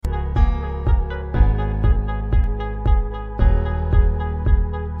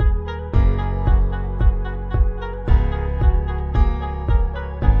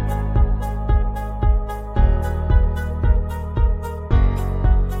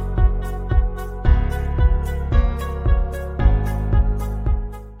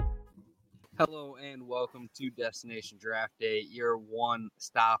welcome to Destination Draft Day, your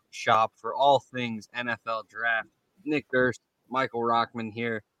one-stop shop for all things NFL Draft. Nick Durst, Michael Rockman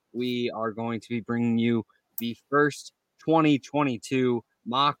here. We are going to be bringing you the first 2022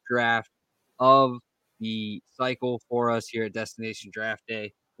 mock draft of the cycle for us here at Destination Draft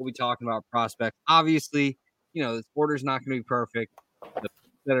Day. We'll be talking about prospects. Obviously, this order's not going to be perfect. The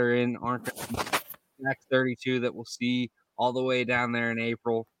picks that are in aren't going to be the next 32 that we'll see all the way down there in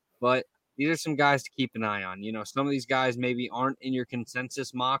April. But these are some guys to keep an eye on. Some of these guys maybe aren't in your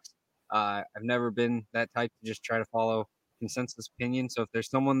consensus mocks. I've never been that type to just try to follow consensus opinion. So if there's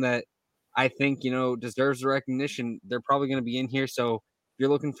someone that I think, deserves the recognition, they're probably going to be in here. So if you're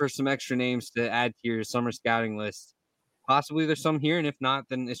looking for some extra names to add to your summer scouting list, possibly there's some here. And if not,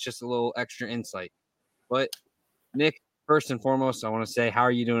 then it's just a little extra insight. But Nick, first and foremost, I want to say, how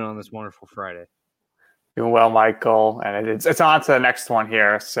are you doing on this wonderful Friday? Doing well, Michael, and it's on to the next one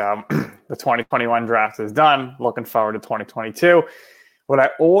here. So the 2021 draft is done. Looking forward to 2022. What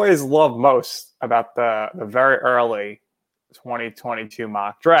I always love most about the very early 2022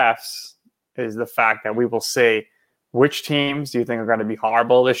 mock drafts is the fact that we will see which teams do you think are going to be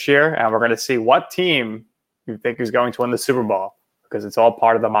horrible this year, and we're going to see what team you think is going to win the Super Bowl, because it's all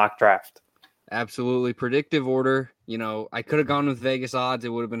part of the mock draft. Absolutely. Predictive order. I could have gone with Vegas odds. It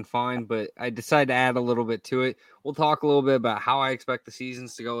would have been fine, but I decided to add a little bit to it. We'll talk a little bit about how I expect the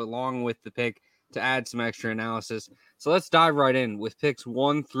seasons to go along with the pick to add some extra analysis. So let's dive right in with picks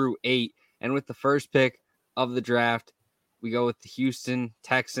 1 through 8. And with the first pick of the draft, we go with the Houston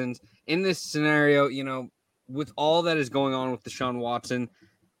Texans. In this scenario, with all that is going on with Deshaun Watson,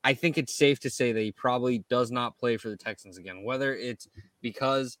 I think it's safe to say that he probably does not play for the Texans again, whether it's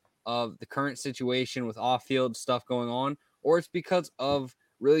because of the current situation with off-field stuff going on, or it's because of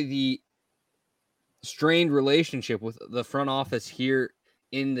really the strained relationship with the front office here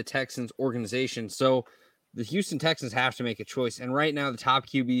in the Texans organization. So the Houston Texans have to make a choice. And right now, the top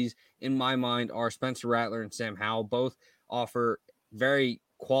QBs in my mind are Spencer Rattler and Sam Howell. Both offer very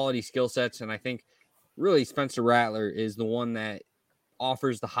quality skill sets. And I think really Spencer Rattler is the one that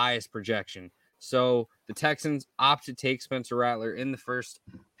offers the highest projection. So the Texans opt to take Spencer Rattler in the first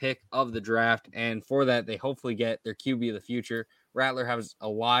pick of the draft. And for that, they hopefully get their QB of the future. Rattler has a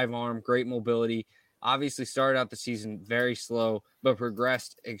live arm, great mobility. Obviously started out the season very slow, but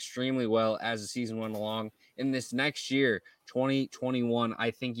progressed extremely well as the season went along. In this next year, 2021, I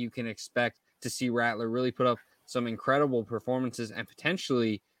think you can expect to see Rattler really put up some incredible performances and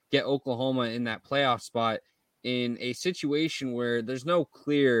potentially get Oklahoma in that playoff spot in a situation where there's no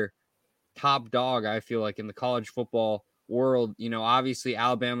clear top dog, I feel like, in the college football world. Obviously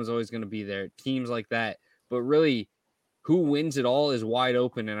Alabama's always going to be there, teams like that, but really who wins it all is wide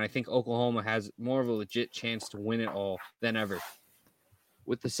open. And I think Oklahoma has more of a legit chance to win it all than ever.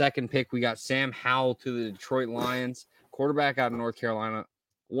 With the second pick, we got Sam Howell to the Detroit Lions, quarterback out of North Carolina.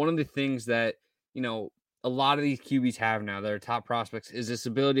 One of the things that, a lot of these QBs have now that are top prospects is this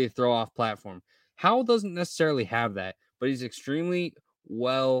ability to throw off platform. Howell doesn't necessarily have that, but he's extremely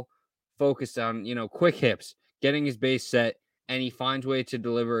well focused on, quick hips, getting his base set, and he finds a way to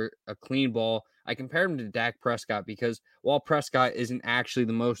deliver a clean ball. I compare him to Dak Prescott because while Prescott isn't actually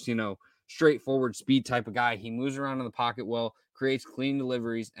the most, straightforward speed type of guy, he moves around in the pocket well, creates clean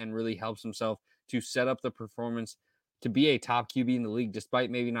deliveries, and really helps himself to set up the performance to be a top QB in the league, despite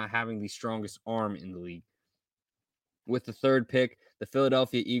maybe not having the strongest arm in the league. With the third pick, the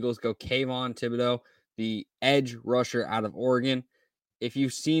Philadelphia Eagles go Kayvon Thibodeaux, the edge rusher out of Oregon. If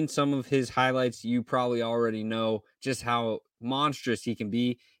you've seen some of his highlights, you probably already know just how monstrous he can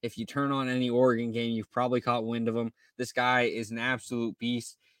be. If you turn on any Oregon game, you've probably caught wind of him. This guy is an absolute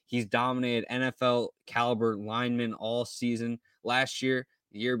beast. He's dominated NFL caliber linemen all season. Last year,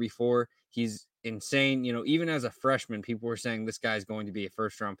 the year before, he's insane. Even as a freshman, people were saying this guy's going to be a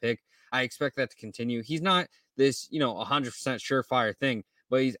first-round pick. I expect that to continue. He's not this, 100% surefire thing,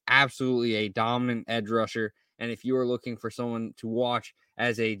 but he's absolutely a dominant edge rusher. And if you are looking for someone to watch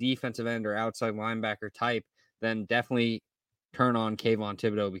as a defensive end or outside linebacker type, then definitely turn on Kayvon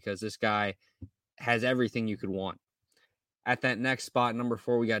Thibodeaux because this guy has everything you could want. At that next spot, number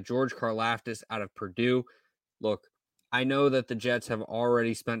 4, we got George Karlaftis out of Purdue. Look, I know that the Jets have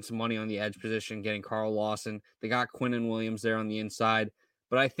already spent some money on the edge position, getting Carl Lawson. They got Quinnen Williams there on the inside.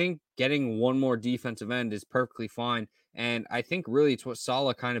 But I think getting one more defensive end is perfectly fine. And I think really it's what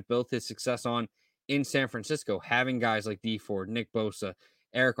Saleh kind of built his success on in San Francisco, having guys like Dee Ford, Nick Bosa,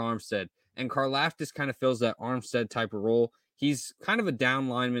 Eric Armstead. And Karlaftis kind of fills that Armstead type of role. He's kind of a down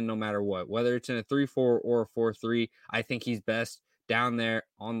lineman no matter what, whether it's in a 3-4 or a 4-3. I think he's best down there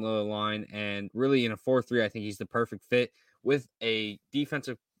on the line. And really in a 4-3, I think he's the perfect fit with a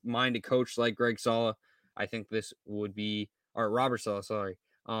defensive-minded coach like Greg Saleh. I think this would be, or Robert Saleh, sorry.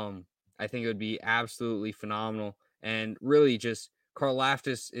 I think it would be absolutely phenomenal. And really just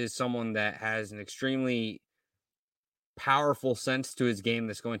Karlaftis is someone that has an extremely powerful sense to his game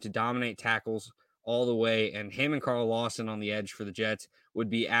that's going to dominate tackles all the way. And him and Carl Lawson on the edge for the Jets would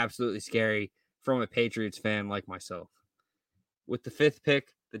be absolutely scary from a Patriots fan like myself. With the 5th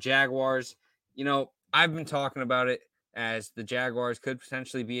pick, the Jaguars, I've been talking about it as the Jaguars could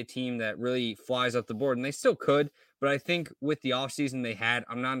potentially be a team that really flies up the board, and they still could. But I think with the offseason they had,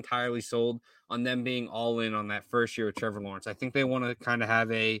 I'm not entirely sold on them being all in on that first year with Trevor Lawrence. I think they want to kind of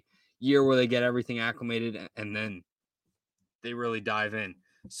have a year where they get everything acclimated and then they really dive in.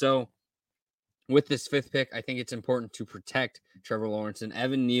 So with this 5th pick, I think it's important to protect Trevor Lawrence, and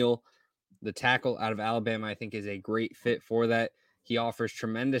Evan Neal, the tackle out of Alabama, I think is a great fit for that. He offers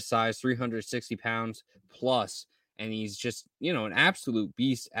tremendous size, 360 pounds plus, and he's just, an absolute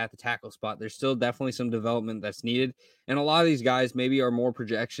beast at the tackle spot. There's still definitely some development that's needed, and a lot of these guys maybe are more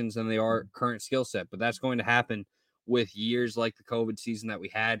projections than they are current skill set, but that's going to happen with years like the COVID season that we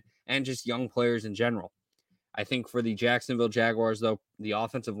had and just young players in general. I think for the Jacksonville Jaguars, though, the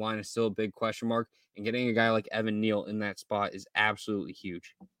offensive line is still a big question mark, and getting a guy like Evan Neal in that spot is absolutely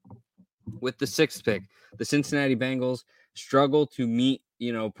huge. With the 6th pick, the Cincinnati Bengals struggle to meet,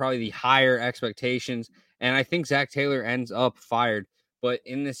 probably the higher expectations. And I think Zach Taylor ends up fired. But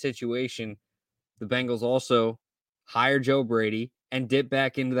in this situation, the Bengals also hire Joe Brady and dip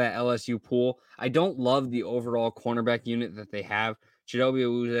back into that LSU pool. I don't love the overall cornerback unit that they have. Chidobe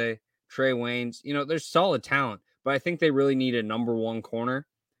Awuzie, Trey Waynes, there's solid talent, but I think they really need a number 1 corner.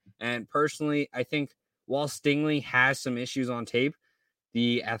 And personally, I think while Stingley has some issues on tape,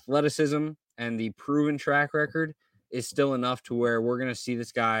 the athleticism and the proven track record is still enough to where we're going to see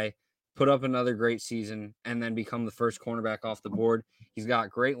this guy put up another great season and then become the first cornerback off the board. He's got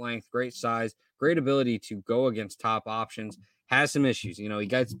great length, great size, great ability to go against top options, has some issues. He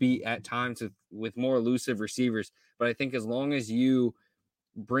gets beat at times with more elusive receivers, but I think as long as you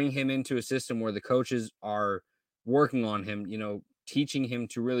bring him into a system where the coaches are working on him, teaching him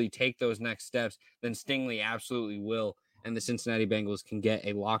to really take those next steps, then Stingley absolutely will. And the Cincinnati Bengals can get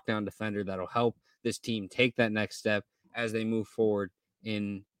a lockdown defender that'll help this team take that next step as they move forward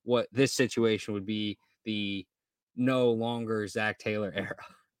in what this situation would be the no longer Zach Taylor era.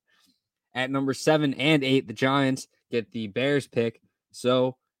 At number 7 and 8, the Giants get the Bears pick.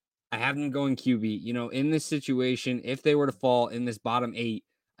 So I have them going QB. In this situation, if they were to fall in this bottom 8,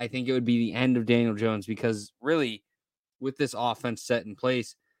 I think it would be the end of Daniel Jones, because really with this offense set in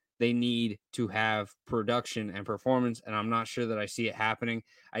place, they need to have production and performance, and I'm not sure that I see it happening.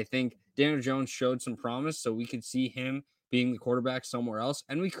 I think Daniel Jones showed some promise, so we could see him being the quarterback somewhere else,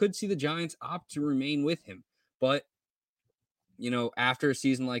 and we could see the Giants opt to remain with him. But, after a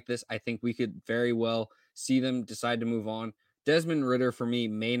season like this, I think we could very well see them decide to move on. Desmond Ridder, for me,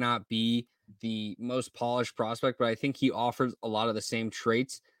 may not be the most polished prospect, but I think he offers a lot of the same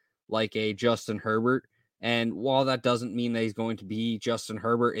traits like a Justin Herbert. And while that doesn't mean that he's going to be Justin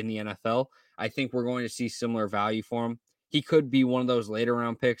Herbert in the NFL, I think we're going to see similar value for him. He could be one of those later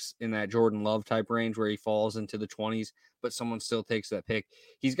round picks in that Jordan Love type range where he falls into the 20s, but someone still takes that pick.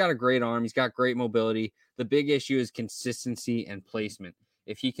 He's got a great arm. He's got great mobility. The big issue is consistency and placement.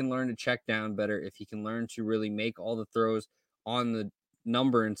 If he can learn to check down better, if he can learn to really make all the throws on the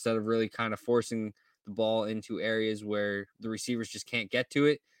number instead of really kind of forcing the ball into areas where the receivers just can't get to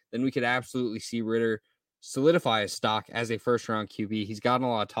it, then we could absolutely see Ridder solidify his stock as a first-round QB. He's gotten a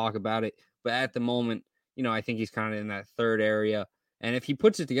lot of talk about it, but at the moment, I think he's kind of in that third area. And if he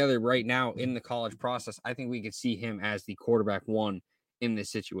puts it together right now in the college process, I think we could see him as the quarterback 1 in this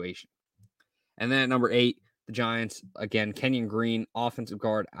situation. And then at number 8, the Giants, again, Kenyon Green, offensive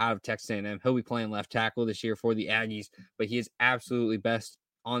guard out of Texas A&M. He'll be playing left tackle this year for the Aggies, but he is absolutely best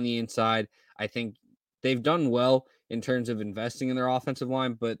on the inside. I think they've done well in terms of investing in their offensive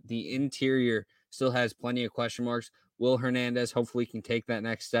line, but the interior still has plenty of question marks. Will Hernandez hopefully can take that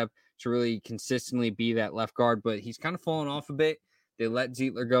next step to really consistently be that left guard, but he's kind of fallen off a bit. They let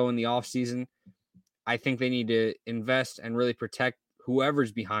Zeitler go in the offseason. I think they need to invest and really protect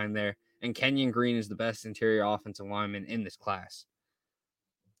whoever's behind there, and Kenyon Green is the best interior offensive lineman in this class.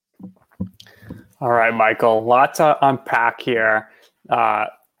 All right, Michael, lots to unpack here.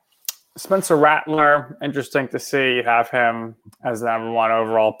 Spencer Rattler, interesting to see you have him as the number 1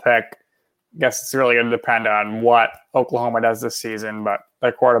 overall pick. I guess it's really going to depend on what Oklahoma does this season, but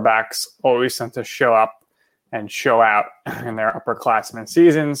their quarterbacks always tend to show up and show out in their upperclassmen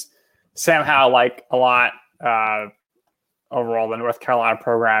seasons. Sam Howell, like a lot. Overall, the North Carolina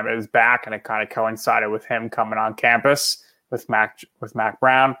program is back, and it kind of coincided with him coming on campus with Mac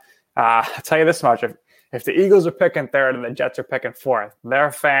Brown. I'll tell you this much: if the Eagles are picking third and the Jets are picking fourth,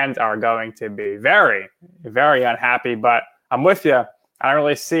 their fans are going to be very, very unhappy. But I'm with you. I don't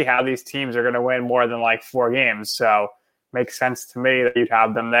really see how these teams are going to win more than like 4 games. So makes sense to me that you'd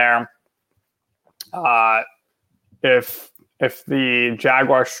have them there. If the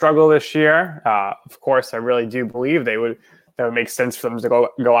Jaguars struggle this year, of course, I really do believe that would make sense for them to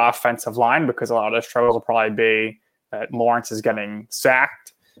go offensive line, because a lot of the struggles will probably be that Lawrence is getting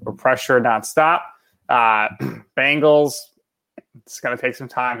sacked or pressured nonstop. Bengals, it's going to take some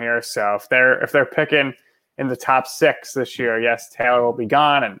time here. So if they're picking in the top 6 this year, yes, Taylor will be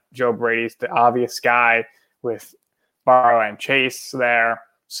gone, and Joe Brady's the obvious guy with Burrow and Chase there.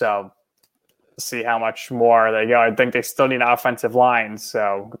 So see how much more they go. I think they still need offensive lines,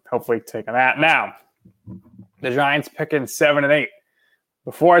 so hopefully taking that. Now, the Giants picking 7 and 8.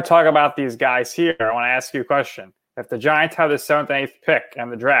 Before I talk about these guys here, I want to ask you a question. If the Giants have the 7th and 8th pick in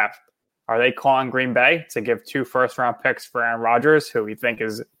the draft, are they calling Green Bay to give 2 first-round picks for Aaron Rodgers, who we think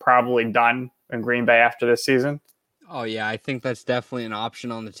is probably done in Green Bay after this season? Oh, yeah, I think that's definitely an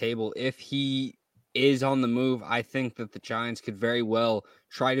option on the table. If he is on the move, I think that the Giants could very well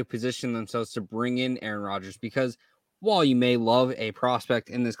try to position themselves to bring in Aaron Rodgers, because while you may love a prospect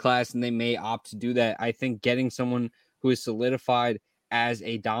in this class and they may opt to do that, I think getting someone who is solidified as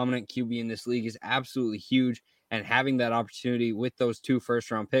a dominant QB in this league is absolutely huge, and having that opportunity with those 2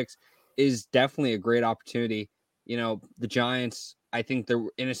 first-round picks is definitely a great opportunity. You know, the Giants, I think they're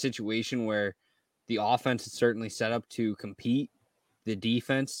in a situation where the offense is certainly set up to compete. The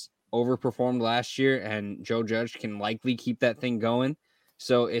defense overperformed last year, and Joe Judge can likely keep that thing going.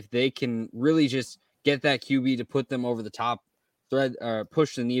 So if they can really just get that QB to put them over the top,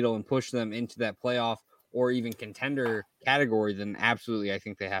 push the needle and push them into that playoff or even contender category, then absolutely I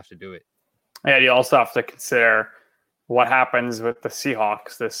think they have to do it. Yeah, you also have to consider what happens with the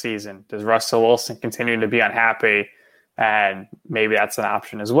Seahawks this season. Does Russell Wilson continue to be unhappy? And maybe that's an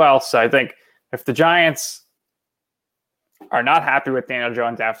option as well. So I think if the Giants are not happy with Daniel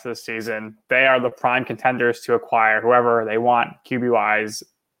Jones after the season, they are the prime contenders to acquire whoever they want QB-wise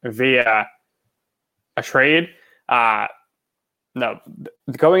via a trade. No,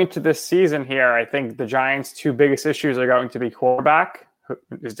 going into this season here, I think the Giants' 2 biggest issues are going to be quarterback.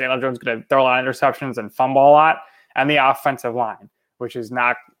 Is Daniel Jones going to throw a lot of interceptions and fumble a lot? And the offensive line, which is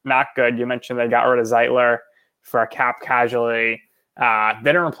not good. You mentioned they got rid of Zeitler for a cap casualty. They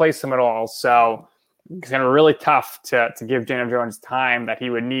didn't replace him at all. So it's going to be really tough to give Daniel Jones time that he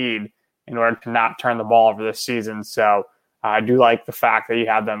would need in order to not turn the ball over this season. So I do like the fact that you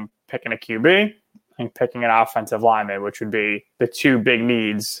have them picking a QB and picking an offensive lineman, which would be the 2 big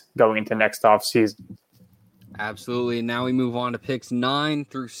needs going into next offseason. Absolutely. Now we move on to picks 9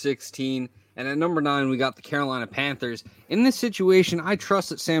 through 16. And at number 9, we got the Carolina Panthers. In this situation, I trust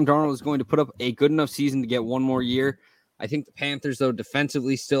that Sam Darnold is going to put up a good enough season to get 1 more year. I think the Panthers, though,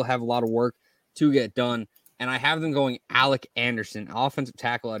 defensively still have a lot of work to get done. And I have them going Alec Anderson, offensive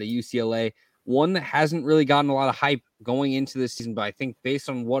tackle out of UCLA, one that hasn't really gotten a lot of hype going into this season. But I think based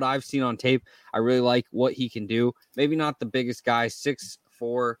on what I've seen on tape, I really like what he can do. Maybe not the biggest guy,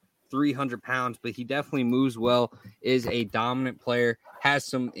 6'4", 300 pounds, but he definitely moves well, is a dominant player, has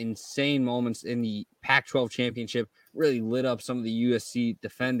some insane moments in the Pac-12 championship, really lit up some of the USC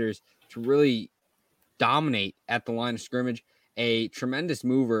defenders to really dominate at the line of scrimmage. A tremendous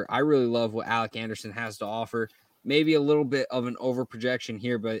mover. I really love what Alec Anderson has to offer. Maybe a little bit of an overprojection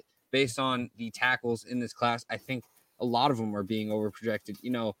here, but based on the tackles in this class, I think a lot of them are being overprojected.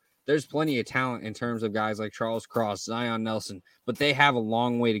 You know, there's plenty of talent in terms of guys like Charles Cross, Zion Nelson, but they have a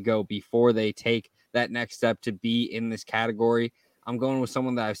long way to go before they take that next step to be in this category. I'm going with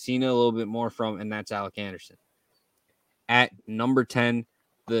someone that I've seen it a little bit more from, and that's Alec Anderson. At number 10,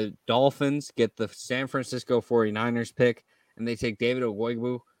 the Dolphins get the San Francisco 49ers pick, and they take David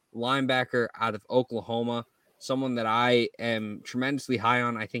Ojigbo, linebacker out of Oklahoma, someone that I am tremendously high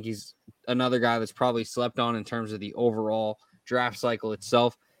on. I think he's another guy that's probably slept on in terms of the overall draft cycle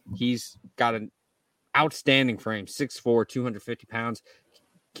itself. He's got an outstanding frame, 6'4", 250 pounds.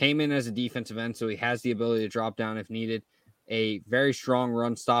 Came in as a defensive end, so he has the ability to drop down if needed. A very strong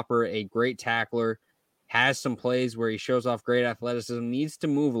run stopper, a great tackler, has some plays where he shows off great athleticism, needs to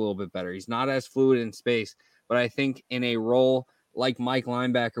move a little bit better. He's not as fluid in space, but I think in a role like Mike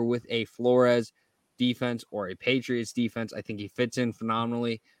linebacker with a Flores defense or a Patriots defense, I think he fits in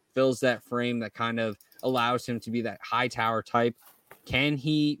phenomenally, fills that frame that kind of allows him to be that high tower type. Can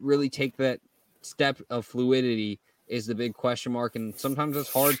he really take that step of fluidity is the big question mark, and sometimes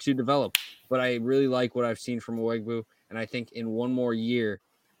it's hard to develop. But I really like what I've seen from Ojigbo, and I think in 1 more year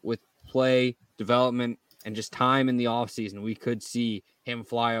with play, development, and just time in the offseason, we could see him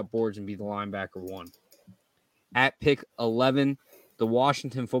fly up boards and be the linebacker 1. At pick 11, the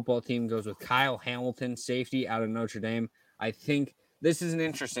Washington football team goes with Kyle Hamilton, safety out of Notre Dame. I think this is an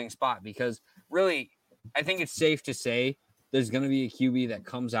interesting spot because really, I think it's safe to say there's going to be a QB that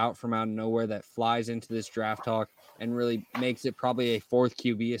comes out from out of nowhere that flies into this draft talk and really makes it probably a fourth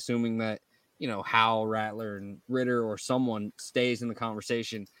QB, assuming that, Howell, Rattler, and Ritter or someone stays in the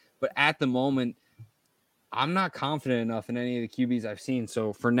conversation. But at the moment, I'm not confident enough in any of the QBs I've seen.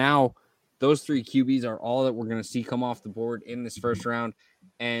 So for now, those 3 QBs are all that we're going to see come off the board in this first round.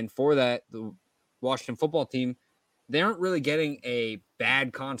 And for that, the Washington football team, they aren't really getting a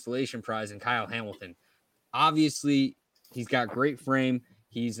bad consolation prize in Kyle Hamilton. Obviously, he's got great frame.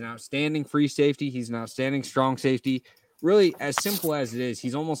 He's an outstanding free safety. He's an outstanding strong safety. Really, as simple as it is,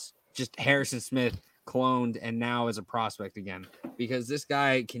 he's almost just Harrison Smith cloned and now as a prospect again, because this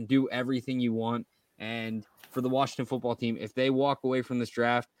guy can do everything you want. And for the Washington football team, if they walk away from this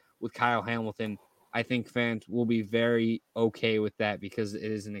draft with Kyle Hamilton, I think fans will be very okay with that because it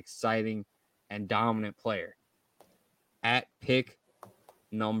is an exciting and dominant player. At pick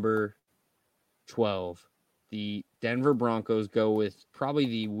number 12, the Denver Broncos go with probably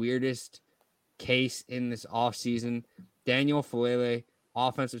the weirdest case in this offseason. Daniel Faalele,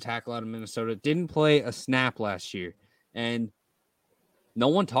 offensive tackle out of Minnesota, didn't play a snap last year, and no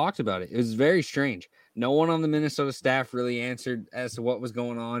one talked about it. It was very strange. No one on the Minnesota staff really answered as to what was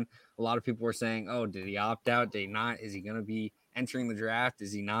going on. A lot of people were saying, oh, did he opt out? Did he not? Is he going to be entering the draft?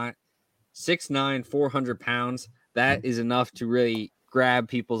 Is he not? 6'9", 400 pounds. That is enough to really grab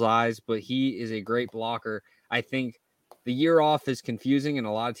people's eyes, but he is a great blocker. I think the year off is confusing, and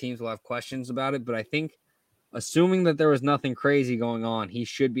a lot of teams will have questions about it, but I think assuming that there was nothing crazy going on, he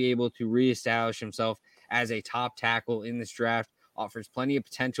should be able to reestablish himself as a top tackle in this draft. Offers plenty of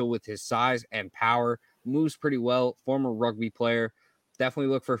potential with his size and power, moves pretty well, former rugby player.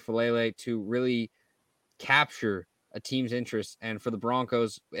 Definitely look for Faalele to really capture a team's interest. And for the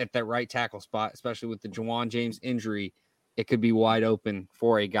Broncos at that right tackle spot, especially with the Juwan James injury, it could be wide open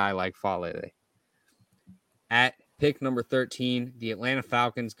for a guy like Faalele. At pick number 13, the Atlanta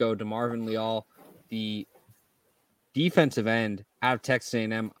Falcons go to Marvin Leal, the defensive end out of Texas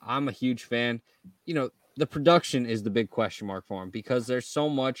A&M. I'm a huge fan. The production is the big question mark for him because there's so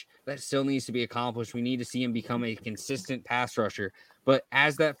much that still needs to be accomplished. We need to see him become a consistent pass rusher. But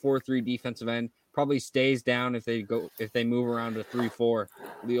as that 4-3 defensive end probably stays down if they move around to 3-4,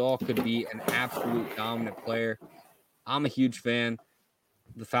 Leal could be an absolute dominant player. I'm a huge fan.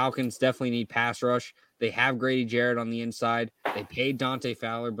 The Falcons definitely need pass rush. They have Grady Jarrett on the inside. They paid Dante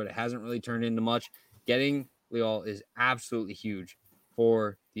Fowler, but it hasn't really turned into much. Getting Leal is absolutely huge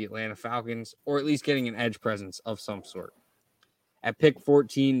for the Atlanta Falcons, or at least getting an edge presence of some sort. At pick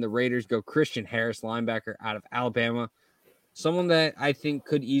 14, the Raiders go Christian Harris, linebacker out of Alabama. Someone that I think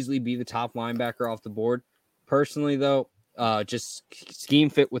could easily be the top linebacker off the board. Personally, though, just scheme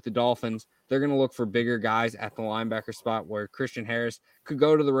fit with the Dolphins, they're going to look for bigger guys at the linebacker spot where Christian Harris could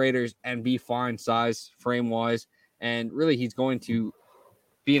go to the Raiders and be fine size, frame-wise, and really he's going to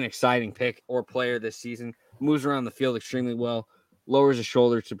be an exciting pick or player this season. Moves around the field extremely well, lowers his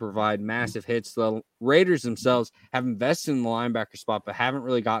shoulder to provide massive hits. The Raiders themselves have invested in the linebacker spot, but haven't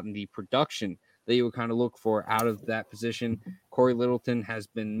really gotten the production that you would kind of look for out of that position. Corey Littleton has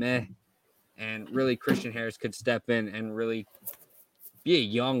been meh, and really Christian Harris could step in and really be a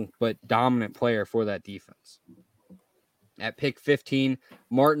young but dominant player for that defense. At pick 15,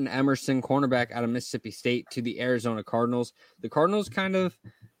 Martin Emerson, cornerback out of Mississippi State, to the Arizona Cardinals. The Cardinals kind of,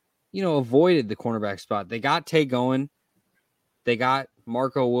 avoided the cornerback spot. They got Tay Gowan. They got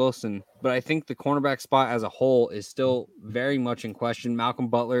Marco Wilson, but I think the cornerback spot as a whole is still very much in question. Malcolm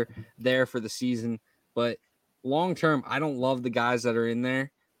Butler there for the season, but long-term, I don't love the guys that are in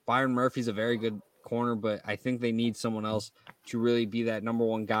there. Byron Murphy's a very good corner, but I think they need someone else to really be that number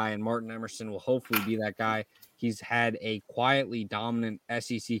one guy, and Martin Emerson will hopefully be that guy. He's had a quietly dominant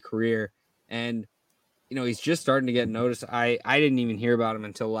SEC career, and he's just starting to get noticed. I didn't even hear about him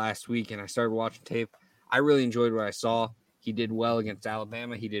until last week, and I started watching tape. I really enjoyed what I saw. He did well against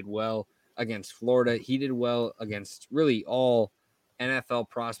Alabama. He did well against Florida. He did well against really all NFL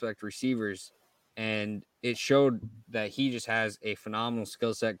prospect receivers, and it showed that he just has a phenomenal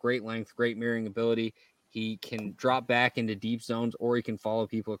skill set, great length, great mirroring ability. He can drop back into deep zones, or he can follow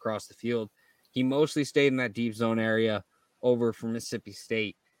people across the field. He mostly stayed in that deep zone area over from Mississippi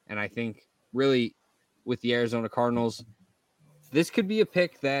State, and I think really with the Arizona Cardinals, this could be a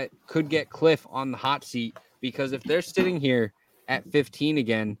pick that could get Cliff on the hot seat, because if they're sitting here at 15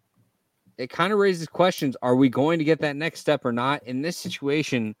 again, it kind of raises questions. Are we going to get that next step or not? In this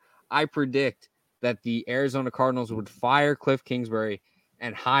situation, I predict that the Arizona Cardinals would fire Cliff Kingsbury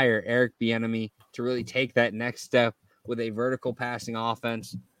and hire Eric Bieniemy to really take that next step with a vertical passing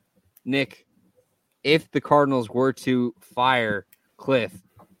offense. Nick, if the Cardinals were to fire Cliff,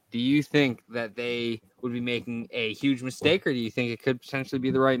 do you think that they would be making a huge mistake, or do you think it could potentially be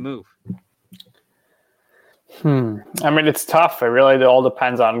the right move? I mean, it's tough. It really all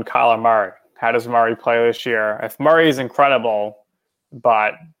depends on Kyler Murray. How does Murray play this year? If Murray is incredible,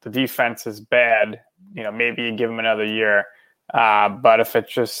 but the defense is bad, maybe you give him another year. But if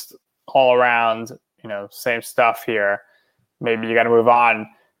it's just all around, same stuff here, maybe you got to move on.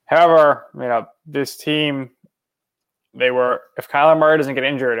 However, this team, if Kyler Murray doesn't get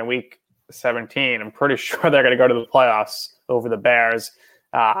injured in week 17, I'm pretty sure they're going to go to the playoffs over the Bears.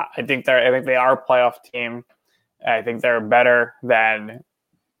 I think they are a playoff team. I think they're better than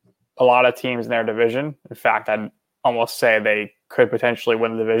a lot of teams in their division. In fact, I'd almost say they could potentially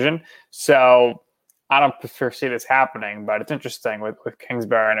win the division. So I don't foresee this happening, but it's interesting with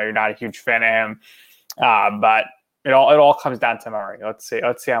Kingsbury. I know you're not a huge fan of him, but it all comes down to Murray. Let's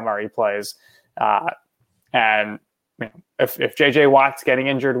see how Murray plays. And if JJ Watt's getting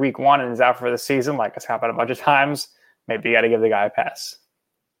injured week 1 and is out for the season, like it's happened a bunch of times, maybe you got to give the guy a pass.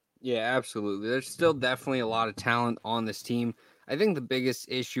 Yeah, absolutely. There's still definitely a lot of talent on this team. I think the biggest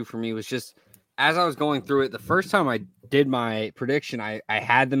issue for me was just as I was going through it, the first time I did my prediction, I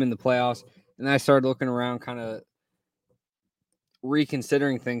had them in the playoffs, and then I started looking around, kind of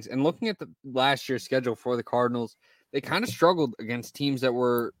reconsidering things and looking at the last year's schedule for the Cardinals. They kind of struggled against teams that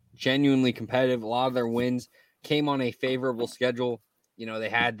were genuinely competitive. A lot of their wins came on a favorable schedule. They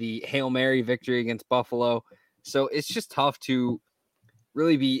had the Hail Mary victory against Buffalo. So it's just tough to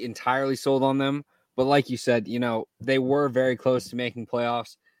really be entirely sold on them. But like you said, they were very close to making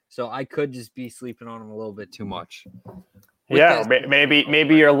playoffs. So I could just be sleeping on them a little bit too much.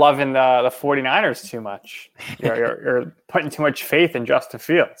 Maybe you're loving the 49ers too much. You're putting too much faith in Justin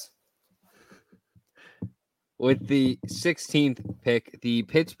Fields. With the 16th pick, the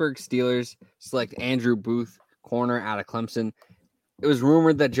Pittsburgh Steelers select Andrew Booth, corner out of Clemson. It was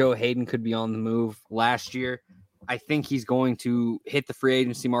rumored that Joe Hayden could be on the move last year. I think he's going to hit the free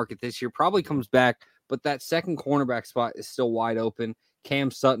agency market this year, probably comes back, but that second cornerback spot is still wide open.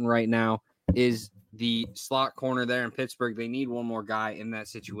 Cam Sutton right now is the slot corner there in Pittsburgh. They need one more guy in that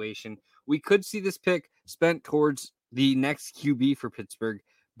situation. We could see this pick spent towards the next QB for Pittsburgh,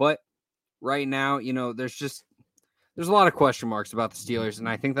 but right now, there's a lot of question marks about the Steelers, and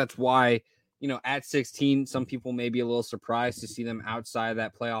I think that's why, at 16, some people may be a little surprised to see them outside of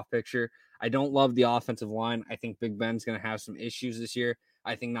that playoff picture. I don't love the offensive line. I think Big Ben's going to have some issues this year.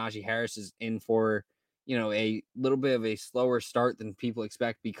 I think Najee Harris is in for, a little bit of a slower start than people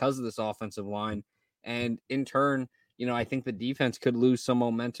expect because of this offensive line. And in turn, I think the defense could lose some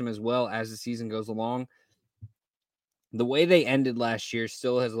momentum as well as the season goes along. The way they ended last year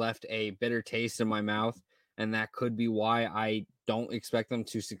still has left a bitter taste in my mouth, and that could be why I don't expect them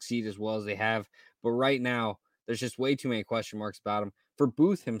to succeed as well as they have. But right now, there's just way too many question marks about him. For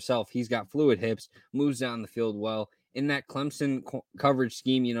Booth himself, he's got fluid hips, moves down the field well. In that Clemson coverage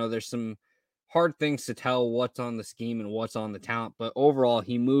scheme, there's some hard things to tell what's on the scheme and what's on the talent. But overall,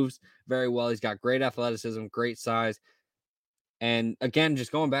 he moves very well. He's got great athleticism, great size. And again,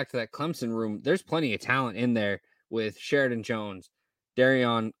 just going back to that Clemson room, there's plenty of talent in there with Sheridan Jones,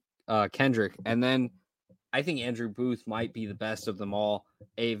 Darion Kendrick. And then I think Andrew Booth might be the best of them all.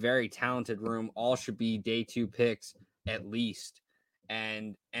 A very talented room. All should be day 2 picks at least.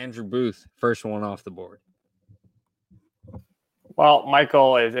 And Andrew Booth, first one off the board. Well,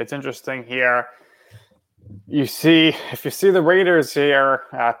 Michael, it's interesting here. If you see the Raiders here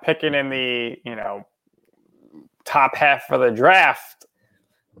picking in the top half of the draft,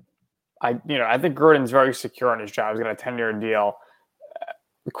 I think Gruden's very secure in his job. He's got a 10-year deal.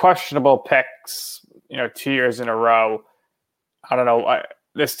 Questionable picks, 2 years in a row. I don't know.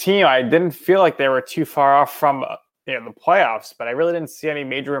 This team, I didn't feel like they were too far off from the playoffs, but I really didn't see any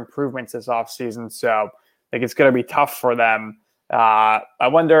major improvements this offseason. So I think it's going to be tough for them. I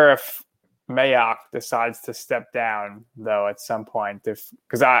wonder if Mayock decides to step down, though, at some point.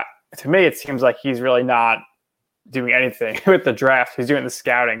 Because to me, it seems like he's really not doing anything with the draft. He's doing the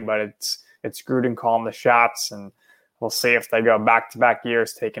scouting, but it's Gruden calling the shots, and we'll see if they go back-to-back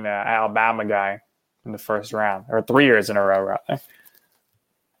years taking an Alabama guy in the first round, or 3 years in a row, rather.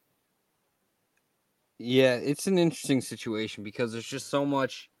 Yeah, it's an interesting situation because there's just so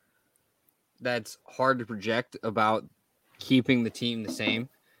much that's hard to project about keeping the team the same.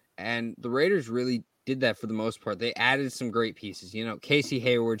 And the Raiders really did that for the most part. They added some great pieces. Casey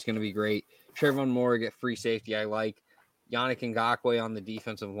Hayward's going to be great. Trayvon Moore get free safety. I like Yannick Ngakoue on the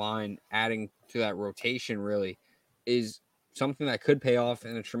defensive line, adding to that rotation really is something that could pay off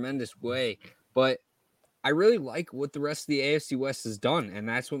in a tremendous way. But I really like what the rest of the AFC West has done, and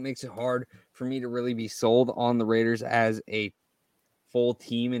that's what makes it hard for me to really be sold on the Raiders as a full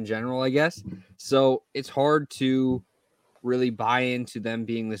team in general, I guess. So it's hard to really buy into them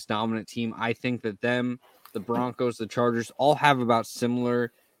being this dominant team. I think that them, the Broncos, the Chargers all have about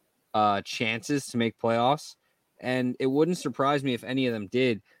similar chances to make playoffs, and it wouldn't surprise me if any of them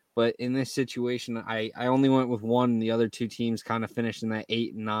did. But in this situation, I only went with one. The other two teams kind of finished in that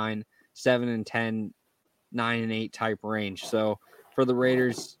 8-9, 7-10, 9-8 type range. So for the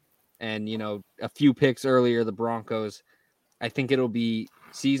Raiders and, a few picks earlier, the Broncos, I think it'll be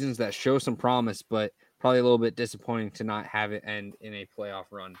seasons that show some promise, but probably a little bit disappointing to not have it end in a playoff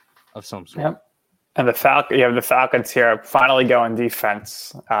run of some sort. Yep. And the Falcons here finally going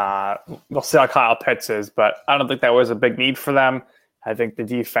defense. We'll see how Kyle Pitts is, but I don't think that was a big need for them. I think the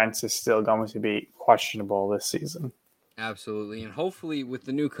defense is still going to be questionable this season. Absolutely. And hopefully with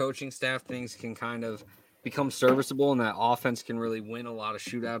the new coaching staff, things can kind of become serviceable and that offense can really win a lot of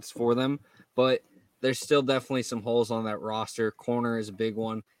shootouts for them. But there's still definitely some holes on that roster. Corner is a big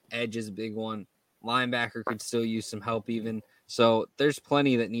one. Edge is a big one. Linebacker could still use some help even. So there's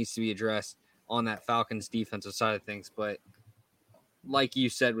plenty that needs to be addressed on that Falcons defensive side of things. But like you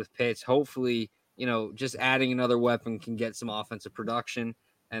said with Pitts, hopefully, just adding another weapon can get some offensive production.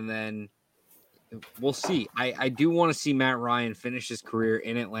 And then we'll see. I do want to see Matt Ryan finish his career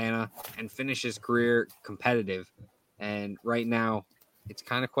in Atlanta and finish his career competitive. And right now, it's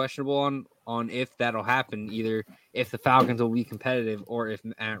kind of questionable on if that'll happen, either if the Falcons will be competitive or if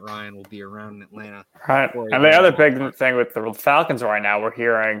Matt Ryan will be around in Atlanta. Right. And the other big thing with the Falcons right now, we're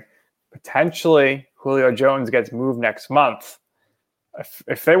hearing potentially Julio Jones gets moved next month.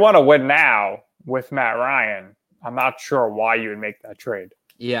 If they want to win now with Matt Ryan, I'm not sure why you would make that trade.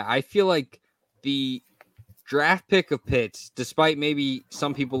 Yeah, I feel like the draft pick of Pitts, despite maybe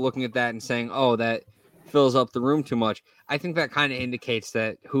some people looking at that and saying, oh, that fills up the room too much, I think that kind of indicates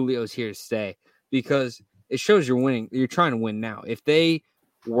that Julio's here to stay because it shows you're winning. You're trying to win now. If they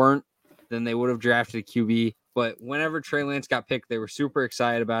weren't, then they would have drafted a QB. But whenever Trey Lance got picked, they were super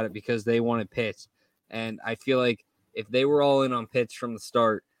excited about it because they wanted Pitts. And I feel like if they were all in on Pitts from the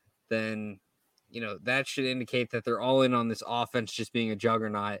start, then, that should indicate that they're all in on this offense just being a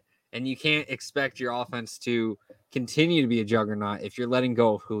juggernaut. And you can't expect your offense to continue to be a juggernaut if you're letting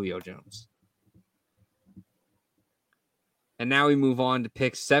go of Julio Jones. And now we move on to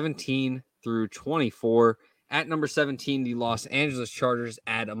picks 17 through 24. At number 17, the Los Angeles Chargers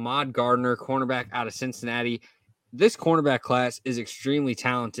add Ahmad Gardner, cornerback out of Cincinnati. This cornerback class is extremely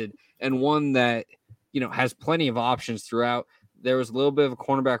talented and one that, has plenty of options throughout. There was a little bit of a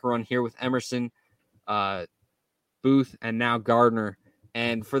cornerback run here with Emerson, Booth, and now Gardner.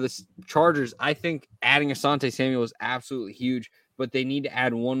 And for the Chargers, I think adding Asante Samuel is absolutely huge, but they need to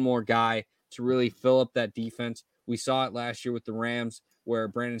add one more guy to really fill up that defense. We saw it last year with the Rams where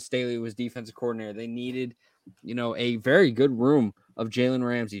Brandon Staley was defensive coordinator. They needed, a very good room of Jalen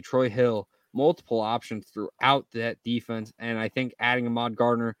Ramsey, Troy Hill, multiple options throughout that defense. And I think adding Ahmad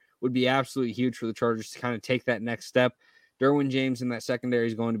Gardner would be absolutely huge for the Chargers to kind of take that next step. Derwin James in that secondary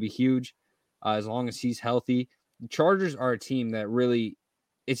is going to be huge as long as he's healthy. The Chargers are a team that really,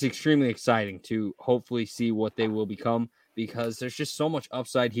 it's extremely exciting to hopefully see what they will become because there's just so much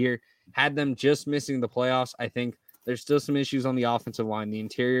upside here. Had them just missing the playoffs, I think there's still some issues on the offensive line. The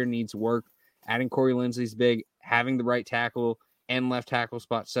interior needs work. Adding Corey Linsley's big. Having the right tackle and left tackle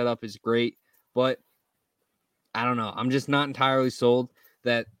spot set up is great. But I don't know. I'm just not entirely sold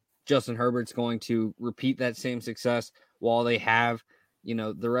that Justin Herbert's going to repeat that same success while they have,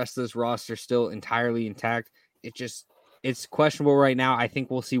 the rest of this roster still entirely intact. It's questionable right now. I think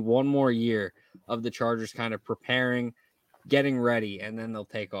we'll see one more year of the Chargers kind of preparing, getting ready, and then they'll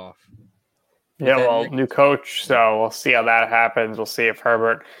take off. New coach, so we'll see how that happens. We'll see if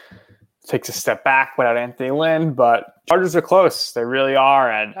Herbert takes a step back without Anthony Lynn, but Chargers are close. They really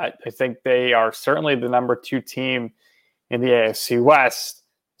are, and I think they are certainly the number 2 team in the AFC West.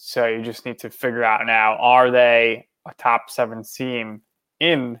 So you just need to figure out now, are they a top 7 team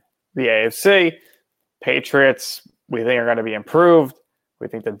in the AFC? Patriots, we think are going to be improved. We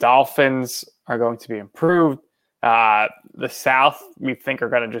think the Dolphins are going to be improved. The South, we think, are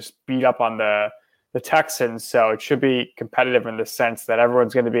going to just beat up on the Texans. So it should be competitive in the sense that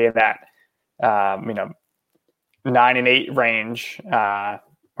everyone's going to be in that, 9-8 range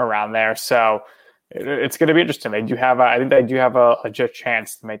around there. So it's going to be interesting. I think they do have a legit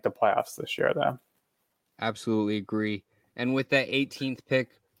chance to make the playoffs this year, though. Absolutely agree. And with that 18th pick,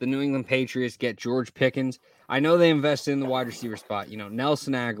 the New England Patriots get George Pickens. I know they invested in the wide receiver spot.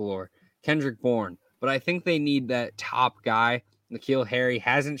 Nelson Aguilar, Kendrick Bourne, but I think they need that top guy. N'Keal Harry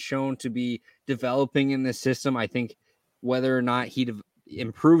hasn't shown to be developing in this system. I think whether or not he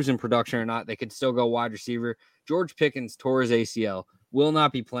improves in production or not, they could still go wide receiver. George Pickens tore his ACL, will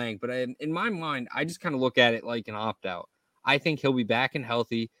not be playing, but in my mind, I just kind of look at it like an opt-out. I think he'll be back and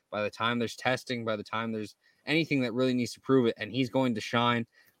healthy by the time there's testing, by the time there's anything that really needs to prove it, and he's going to shine.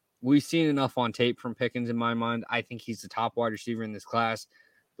 We've seen enough on tape from Pickens in my mind. I think he's the top wide receiver in this class.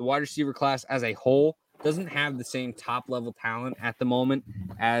 The wide receiver class as a whole doesn't have the same top-level talent at the moment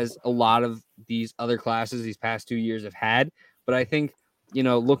as a lot of these other classes these past 2 years have had. But I think,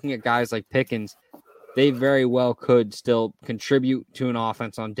 looking at guys like Pickens, they very well could still contribute to an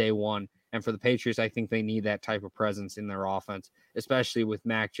offense on day one. And for the Patriots, I think they need that type of presence in their offense, especially with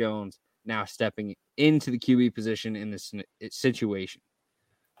Mac Jones now stepping into the QB position in this situation.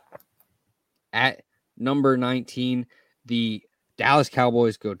 At number 19, the Dallas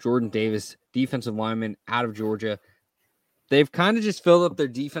Cowboys go Jordan Davis, defensive lineman out of Georgia. They've kind of just filled up their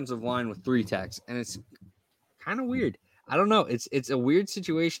defensive line with 3 techs, and it's kind of weird. I don't know. It's a weird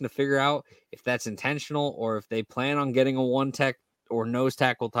situation to figure out if that's intentional or if they plan on getting a 1 tech or nose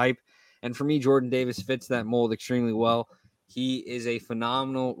tackle type. And for me, Jordan Davis fits that mold extremely well. He is a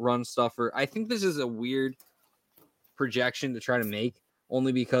phenomenal run stuffer. I think this is a weird projection to try to make,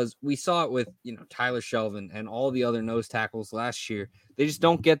 only because we saw it with, Tyler Shelvin and all the other nose tackles last year. They just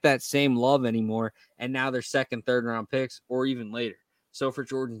don't get that same love anymore, and now they're second, third round picks or even later. So for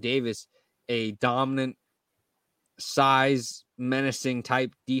Jordan Davis, a dominant size, menacing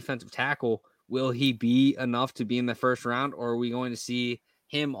type defensive tackle, will he be enough to be in the first round, or are we going to see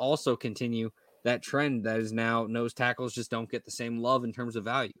him also continue that trend that is now nose tackles just don't get the same love in terms of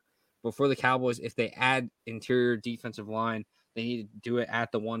value? But for the Cowboys, if they add interior defensive line, they need to do it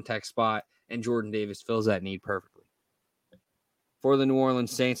at the 1 tech spot, and Jordan Davis fills that need perfectly. For the New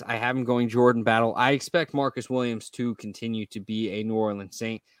Orleans Saints, I have him going Jordan Battle. I expect Marcus Williams to continue to be a New Orleans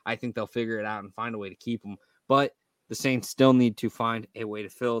Saint. I think they'll figure it out and find a way to keep him. But the Saints still need to find a way to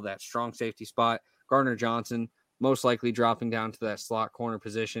fill that strong safety spot. Gardner Johnson, most likely dropping down to that slot corner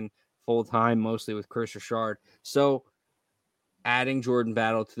position full-time, mostly with Chris Richard. So adding Jordan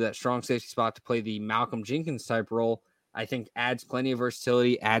Battle to that strong safety spot to play the Malcolm Jenkins type role, I think adds plenty of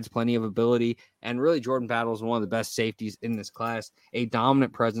versatility, adds plenty of ability, and really Jordan Battle is one of the best safeties in this class. A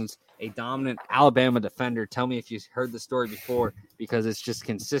dominant presence, a dominant Alabama defender. Tell me if you've heard the story before, because it's just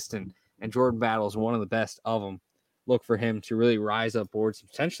consistent, and Jordan Battle is one of the best of them. Look for him to really rise up boards and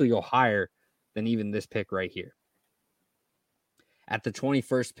potentially go higher than even this pick right here. At the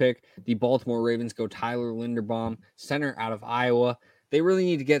 21st pick, the Baltimore Ravens go Tyler Linderbaum, center out of Iowa. They really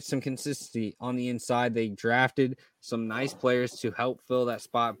need to get some consistency on the inside. They drafted some nice players to help fill that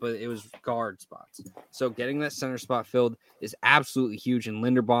spot, but it was guard spots. So getting that center spot filled is absolutely huge, and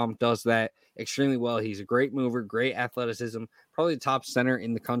Linderbaum does that extremely well. He's a great mover, great athleticism, probably the top center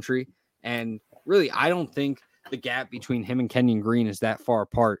in the country. And really, I don't think the gap between him and Kenyon Green is that far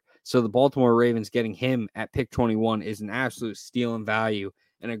apart. So the Baltimore Ravens getting him at pick 21 is an absolute steal in value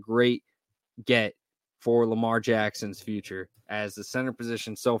and a great get for Lamar Jackson's future, as the center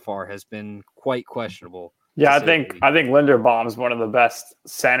position so far has been quite questionable. Yeah, I think Linderbaum is one of the best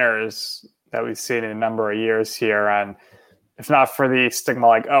centers that we've seen in a number of years here. And if not for the stigma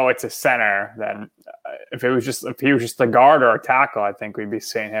like, oh, it's a center, then if he was just a guard or a tackle, I think we'd be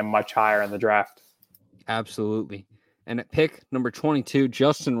seeing him much higher in the draft. Absolutely. And at pick number 22,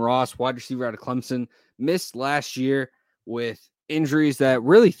 Justin Ross, wide receiver out of Clemson, missed last year with injuries that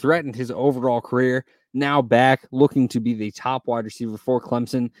really threatened his overall career. Now back, looking to be the top wide receiver for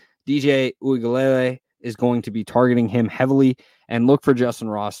Clemson. DJ Uiagalelei is going to be targeting him heavily, and look for Justin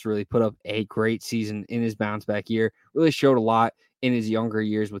Ross to really put up a great season in his bounce back year. Really showed a lot in his younger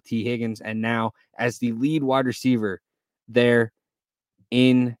years with T. Higgins, and now as the lead wide receiver there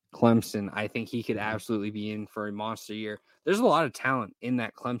in Clemson, I think he could absolutely be in for a monster year. There's a lot of talent in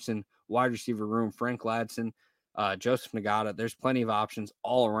that Clemson wide receiver room. Frank Ladson, Joseph Nagata, there's plenty of options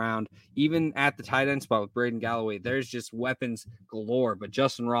all around. Even at the tight end spot with Braden Galloway, there's just weapons galore. But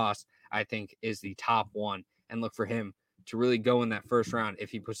Justin Ross, I think, is the top one, and look for him to really go in that first round if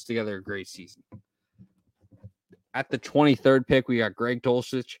he puts together a great season. At the 23rd pick, we got Greg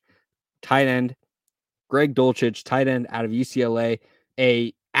Dulcich, tight end. Greg Dulcich, tight end out of UCLA,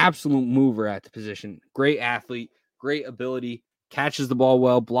 a absolute mover at the position. Great athlete, great ability, catches the ball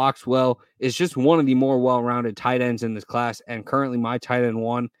well, blocks well, is just one of the more well-rounded tight ends in this class, and currently my tight end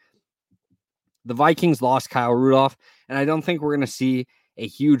one. The Vikings lost Kyle Rudolph, and I don't think we're going to see a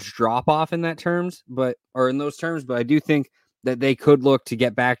huge drop-off in those terms, but I do think that they could look to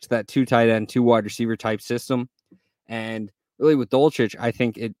get back to that 2 tight end, 2 wide receiver type system. And really with Dulcich, I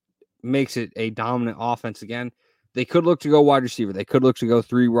think it makes it a dominant offense again. They could look to go wide receiver. They could look to go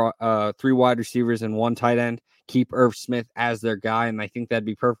three wide receivers and one tight end, keep Irv Smith as their guy, and I think that'd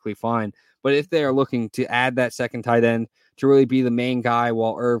be perfectly fine. But if they are looking to add that second tight end to really be the main guy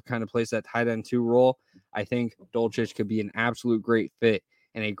while Irv kind of plays that tight end 2 role, I think Dulcich could be an absolute great fit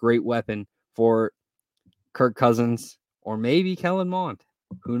and a great weapon for Kirk Cousins or maybe Kellen Mond.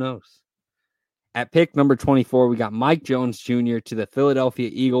 Who knows? At pick number 24, we got Mike Jones Jr. to the Philadelphia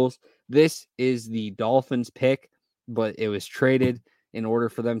Eagles. This is the Dolphins pick, but it was traded in order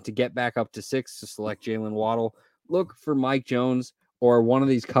for them to get back up to 6 to select Jalen Waddle. Look for Mike Jones or one of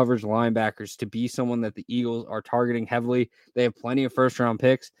these coverage linebackers to be someone that the Eagles are targeting heavily. They have plenty of first-round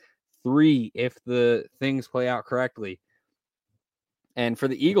picks, 3 if the things play out correctly. And for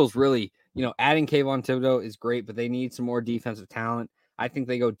the Eagles, really, adding Kayvon Thibodeaux is great, but they need some more defensive talent. I think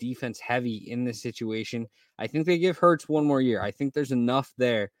they go defense heavy in this situation. I think they give Hurts one more year. I think there's enough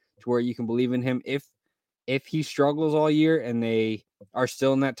there to where you can believe in him. If he struggles all year and they are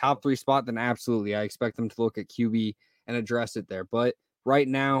still in that top 3 spot, then absolutely. I expect them to look at QB and address it there. But right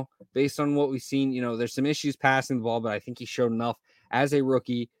now, based on what we've seen, there's some issues passing the ball, but I think he showed enough as a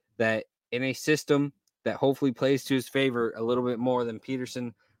rookie that in a system that hopefully plays to his favor a little bit more than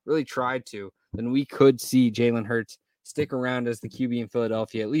Peterson really tried to, then we could see Jalen Hurts stick around as the QB in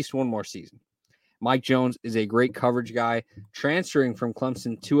Philadelphia at least one more season. Mike Jones is a great coverage guy. Transferring from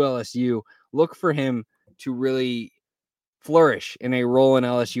Clemson to LSU, look for him to really flourish in a role in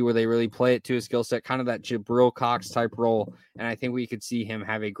LSU where they really play it to his skill set, kind of that Jabril Cox type role. And I think we could see him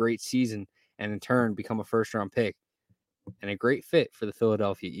have a great season and in turn become a first-round pick and a great fit for the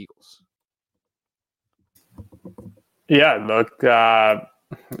Philadelphia Eagles. Yeah, look, the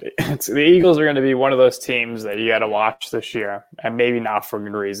Eagles are going to be one of those teams that you got to watch this year, and maybe not for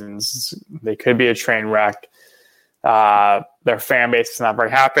good reasons. They could be a train wreck. Their fan base is not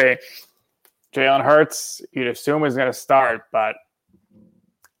very happy. Jalen Hurts, you'd assume, is going to start, but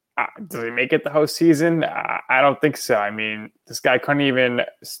does he make it the whole season? I don't think so. I mean, this guy couldn't even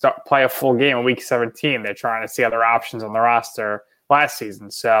play a full game in Week 17. They're trying to see other options on the roster last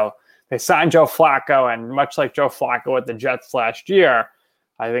season. So they signed Joe Flacco, and much like Joe Flacco with the Jets last year,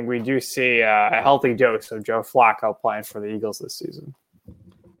 I think we do see a healthy dose of Joe Flacco playing for the Eagles this season.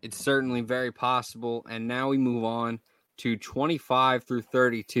 It's certainly very possible. And now we move on to 25 through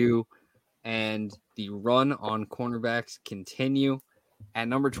 32, and the run on cornerbacks continue. At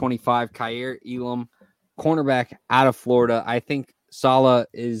number 25, Kaiir Elam, cornerback out of Florida. I think Saleh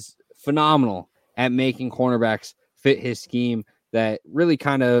is phenomenal at making cornerbacks fit his scheme that really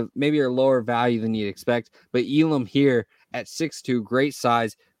kind of maybe are lower value than you'd expect. But Elam here at 6'2", great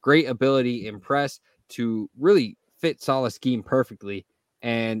size, great ability, impress to really fit Saleh's scheme perfectly.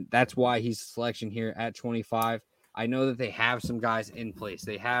 And that's why he's a selection here at 25. I know that they have some guys in place.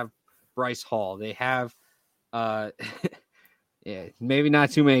 They have Bryce Hall. They have maybe not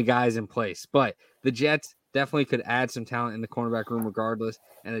too many guys in place, but the Jets definitely could add some talent in the cornerback room regardless.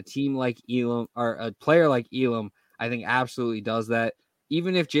 And a team like Elam, or a player like Elam, I think absolutely does that.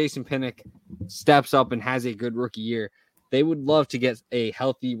 Even if Jason Pinnock steps up and has a good rookie year, they would love to get a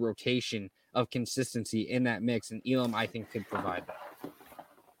healthy rotation of consistency in that mix, and Elam, I think, could provide that.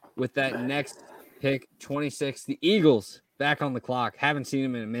 With that next pick, 26, the Eagles back on the clock. Haven't seen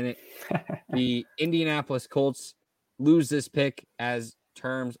them in a minute. The Indianapolis Colts lose this pick as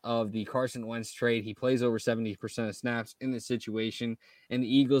terms of the Carson Wentz trade. He plays over 70% of snaps in this situation, and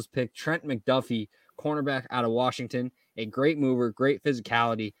the Eagles pick Trent McDuffie, cornerback out of Washington, a great mover, great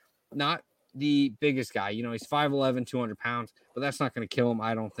physicality, not the biggest guy. He's 5'11", 200 pounds, but that's not going to kill him,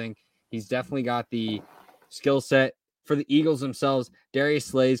 I don't think. He's definitely got the skill set. For the Eagles themselves, Darius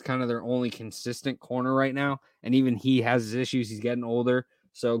Slay is kind of their only consistent corner right now, and even he has his issues. He's getting older,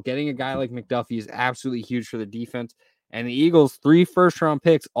 so getting a guy like McDuffie is absolutely huge for the defense. And the Eagles, 3 first-round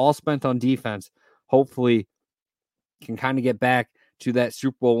picks, all spent on defense, hopefully can kind of get back to that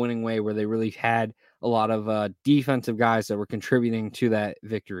Super Bowl winning way where they really had a lot of defensive guys that were contributing to that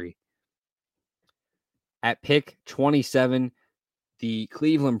victory. At pick 27, the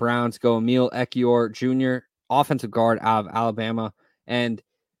Cleveland Browns go Emil Ekiyor Jr., offensive guard out of Alabama. And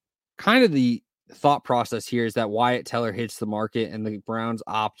kind of the thought process here is that Wyatt Teller hits the market and the Browns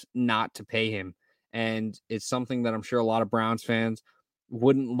opt not to pay him. And it's something that I'm sure a lot of Browns fans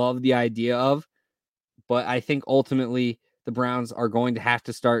wouldn't love the idea of. But I think ultimately the Browns are going to have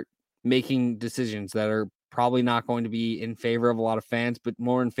to start making decisions that are probably not going to be in favor of a lot of fans, but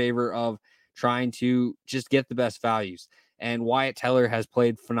more in favor of trying to just get the best values. And Wyatt Teller has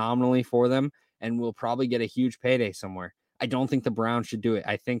played phenomenally for them and will probably get a huge payday somewhere. I don't think the Browns should do it.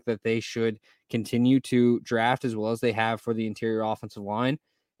 I think that they should continue to draft as well as they have for the interior offensive line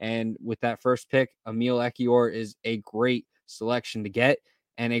And with that first pick, Emil Ekiyor is a great selection to get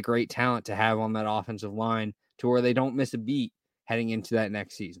and a great talent to have on that offensive line to where they don't miss a beat heading into that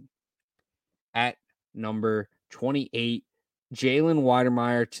next season. At number 28, Jalen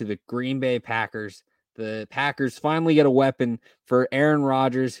Wydermyer to the Green Bay Packers. The Packers finally get a weapon for Aaron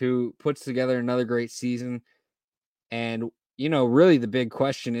Rodgers, who puts together another great season. And, really the big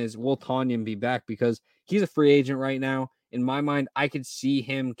question is, will Tonyan be back? Because he's a free agent right now. In my mind, I could see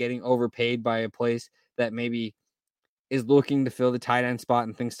him getting overpaid by a place that maybe is looking to fill the tight end spot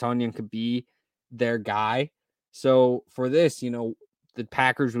and thinks Tonyan could be their guy. So for this, the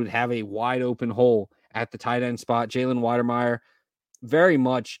Packers would have a wide open hole at the tight end spot. Jalen Wydermyer, very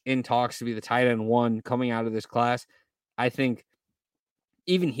much in talks to be the tight end one coming out of this class. I think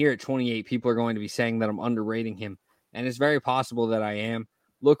even here at 28, people are going to be saying that I'm underrating him. And it's very possible that I am.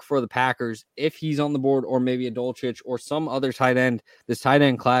 Look for the Packers if he's on the board, or maybe a Dulcich or some other tight end. This tight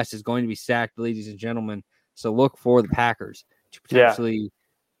end class is going to be stacked, ladies and gentlemen. So look for the Packers to potentially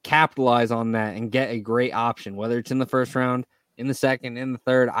capitalize on that and get a great option, whether it's in the first round, in the second, in the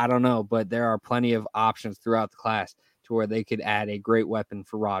third, I don't know. But there are plenty of options throughout the class to where they could add a great weapon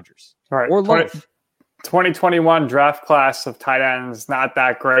for Rodgers. All right. Or Love. 2021 draft class of tight ends, not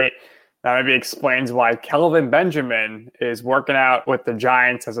that great. That maybe explains why Kelvin Benjamin is working out with the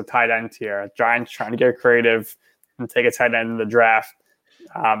Giants as a tight end here. Giants trying to get creative and take a tight end in the draft.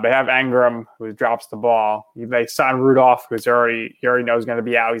 They have Engram, who drops the ball. They signed Rudolph, he already knows going to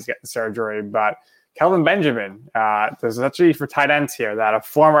be out. He's getting surgery. But Kelvin Benjamin, there's actually for tight ends here that a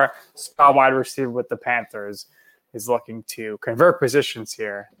former spot wide receiver with the Panthers is looking to convert positions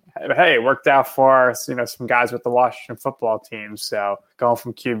here. Hey, it worked out for some guys with the Washington football team. So going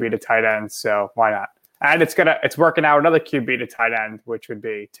from QB to tight end, so why not? And it's working out another QB to tight end, which would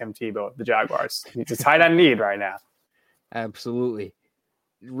be Tim Tebow of the Jaguars. It's a tight end need right now. Absolutely.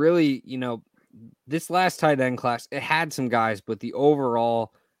 Really, this last tight end class, it had some guys, but the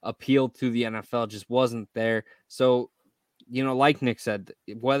overall appeal to the NFL just wasn't there. So, like Nick said,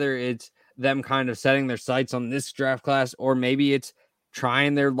 whether it's them kind of setting their sights on this draft class, or maybe it's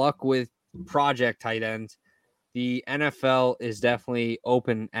trying their luck with project tight ends, the NFL is definitely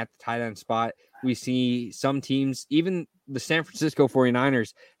open at the tight end spot. We see some teams, even the San Francisco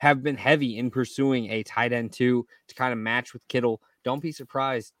 49ers, have been heavy in pursuing a tight end too to kind of match with Kittle. Don't be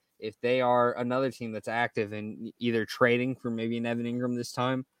surprised if they are another team that's active in either trading for maybe an Evan Ingram this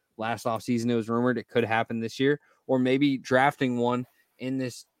time. Last offseason, it was rumored it could happen this year, or maybe drafting one in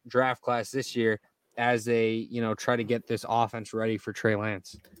this draft class this year as they, try to get this offense ready for Trey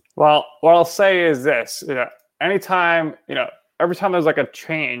Lance. Well, what I'll say is this, anytime, every time there's like a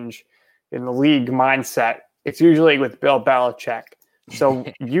change in the league mindset, it's usually with Bill Belichick. So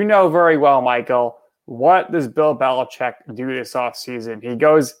very well, Michael, what does Bill Belichick do this offseason?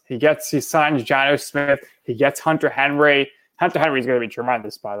 He signs Jonnu Smith, he gets Hunter Henry. Hunter Henry's going to be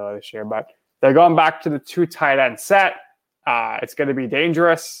tremendous, by the way, this year, but they're going back to the 2 tight end set. It's going to be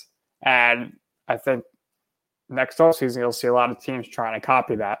dangerous. And I think next offseason, you'll see a lot of teams trying to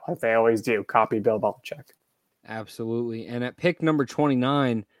copy that, like they always do, copy Bill Belichick. Absolutely. And at pick number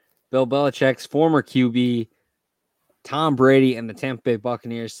 29, Bill Belichick's former QB, Tom Brady, and the Tampa Bay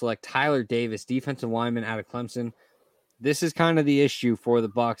Buccaneers select Tyler Davis, defensive lineman out of Clemson. This is kind of the issue for the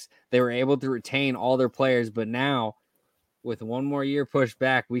Bucs. They were able to retain all their players, but now with one more year pushed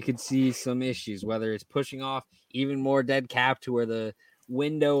back, we could see some issues, whether it's pushing off even more dead cap to where the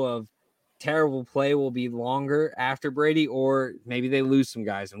window of terrible play will be longer after Brady, or maybe they lose some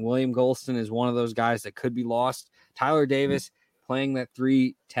guys. And William Golston is one of those guys that could be lost. Tyler Davis playing that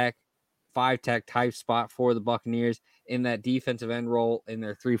 3-tech, 5-tech type spot for the Buccaneers in that defensive end role in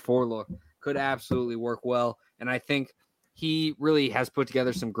their 3-4 look could absolutely work well. And I think he really has put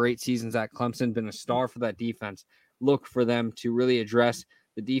together some great seasons at Clemson, been a star for that defense. Look for them to really address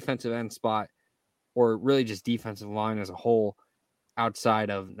the defensive end spot, or really just defensive line as a whole outside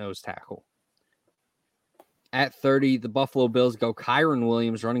of nose tackle. At 30, the Buffalo Bills go Kyren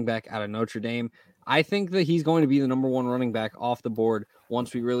Williams, running back out of Notre Dame. I think that he's going to be the number 1 running back off the board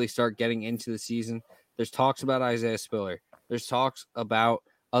once we really start getting into the season. There's talks about Isaiah Spiller. There's talks about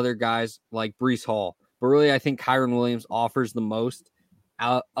other guys like Breece Hall. But really, I think Kyren Williams offers the most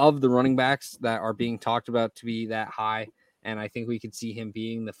out of the running backs that are being talked about to be that high. And I think we could see him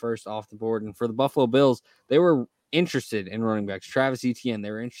being the first off the board. And for the Buffalo Bills, they were interested in running backs. Travis Etienne, they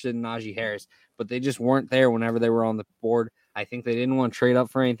were interested in Najee Harris, but they just weren't there whenever they were on the board. I think they didn't want to trade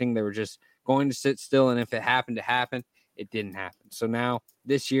up for anything. They were just going to sit still, and if it happened to happen, it didn't happen. So now,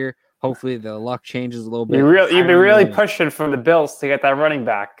 this year, hopefully the luck changes a little bit. You've been really pushing from the Bills to get that running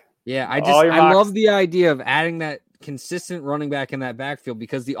back. Yeah, I love the idea of adding that consistent running back in that backfield,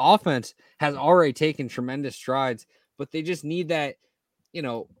 because the offense has already taken tremendous strides, but they just need that,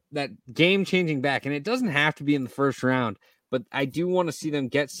 that game-changing back. And it doesn't have to be in the first round, but I do want to see them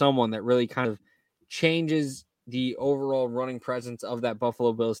get someone that really kind of changes the overall running presence of that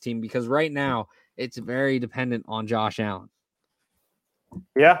Buffalo Bills team, because right now it's very dependent on Josh Allen.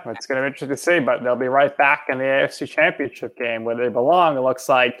 Yeah, it's going to be interesting to see, but they'll be right back in the AFC Championship game where they belong, it looks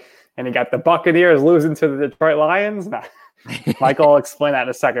like. And you got the Buccaneers losing to the Detroit Lions. Nah. Michael will explain that in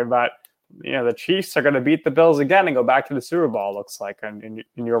a second, but the Chiefs are going to beat the Bills again and go back to the Super Bowl, looks like, in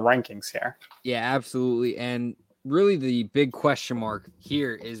your rankings here. Yeah, absolutely. And really the big question mark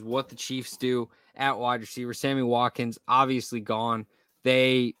here is what the Chiefs do at wide receiver. Sammy Watkins, obviously gone.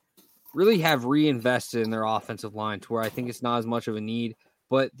 They really have reinvested in their offensive line to where I think it's not as much of a need.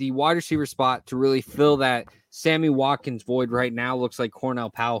 But the wide receiver spot to really fill that Sammy Watkins void right now looks like Cornell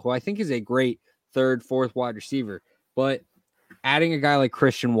Powell, who I think is a great third, fourth wide receiver. But adding a guy like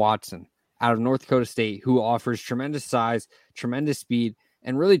Christian Watson out of North Dakota State, who offers tremendous size, tremendous speed,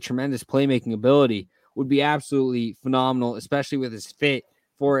 and really tremendous playmaking ability, would be absolutely phenomenal, especially with his fit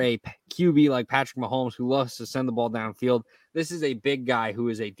for a QB like Patrick Mahomes, who loves to send the ball downfield. This is a big guy who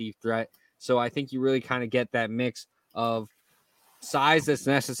is a deep threat. So I think you really kind of get that mix of size that's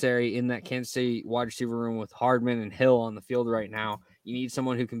necessary in that Kansas City wide receiver room with Hardman and Hill on the field right now. You need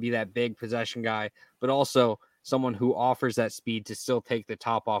someone who can be that big possession guy, but also someone who offers that speed to still take the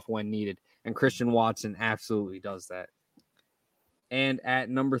top off when needed. And Christian Watson absolutely does that. And at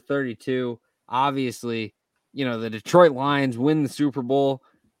number 32, obviously, the Detroit Lions win the Super Bowl.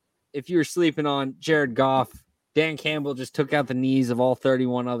 If you were sleeping on Jared Goff, Dan Campbell just took out the knees of all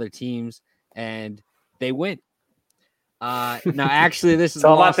 31 other teams, and they win. No, actually, this is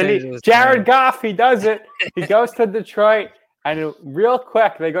all about the knees. Jared Goff, he does it. He goes to Detroit, and real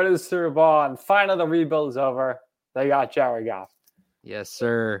quick, they go to the Super Bowl, and finally the rebuild is over. They got Jared Goff. Yes,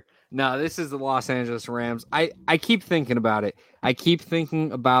 sir. No, this is the Los Angeles Rams. I keep thinking about it. I keep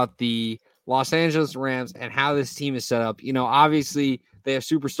thinking about the Los Angeles Rams and how this team is set up. Obviously, they have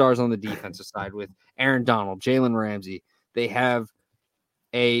superstars on the defensive side with Aaron Donald, Jalen Ramsey. They have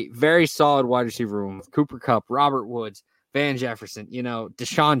a very solid wide receiver room with Cooper Kupp, Robert Woods, Van Jefferson,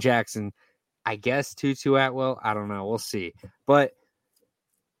 Deshaun Jackson, I guess Tutu Atwell. I don't know. We'll see. But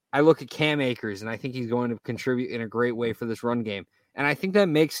I look at Cam Akers, and I think he's going to contribute in a great way for this run game. And I think that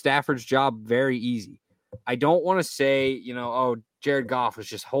makes Stafford's job very easy. I don't want to say, Jared Goff was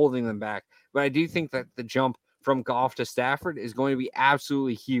just holding them back. But I do think that the jump from Goff to Stafford is going to be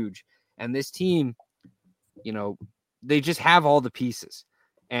absolutely huge. And this team, they just have all the pieces.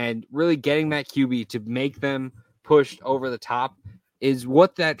 And really getting that QB to make them pushed over the top is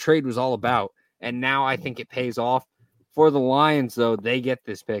what that trade was all about. And now I think it pays off. For the Lions, though, they get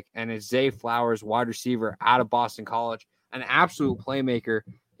this pick. And it's Zay Flowers, wide receiver out of Boston College, an absolute playmaker.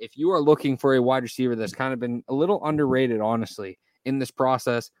 If you are looking for a wide receiver that's kind of been a little underrated, honestly, in this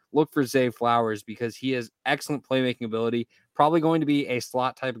process, look for Zay Flowers because he has excellent playmaking ability. Probably going to be a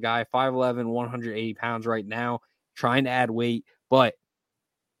slot type of guy, 5'11", 180 pounds right now, trying to add weight, but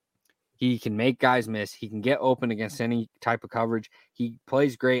he can make guys miss. He can get open against any type of coverage. He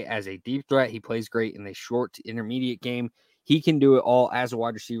plays great as a deep threat. He plays great in the short to intermediate game. He can do it all as a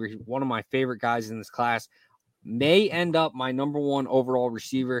wide receiver. He's one of my favorite guys in this class. May end up my number one overall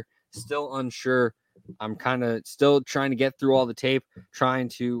receiver. Still unsure. I'm kind of still trying to get through all the tape, trying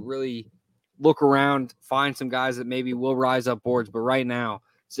to really look around, find some guys that maybe will rise up boards. But right now,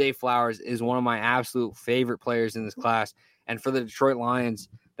 Zay Flowers is one of my absolute favorite players in this class. And for the Detroit Lions,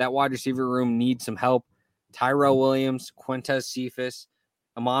 that wide receiver room needs some help. Tyrell Williams, Quintez Cephas,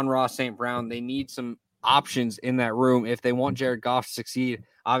 Amon-Ra St. Brown, they need some options in that room if they want Jared Goff to succeed.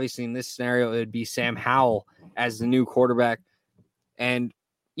 Obviously, in this scenario, it would be Sam Howell as the new quarterback. And,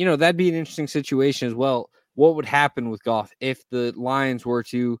 that'd be an interesting situation as well. What would happen with Goff if the Lions were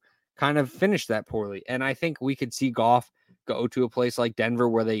to kind of finish that poorly? And I think we could see Goff go to a place like Denver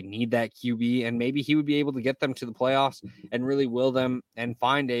where they need that QB, and maybe he would be able to get them to the playoffs and really will them and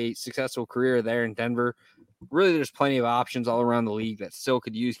find a successful career there in Denver. Really, there's plenty of options all around the league that still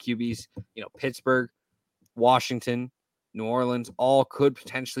could use QBs. Pittsburgh, Washington, New Orleans, all could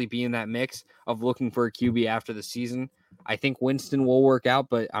potentially be in that mix of looking for a QB after the season. I think Winston will work out,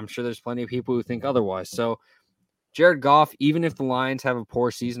 but I'm sure there's plenty of people who think otherwise. So Jared Goff, even if the Lions have a poor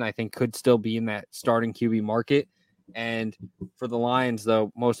season, I think could still be in that starting QB market. And for the Lions,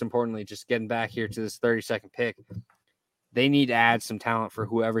 though, most importantly, just getting back here to this 32nd pick, they need to add some talent for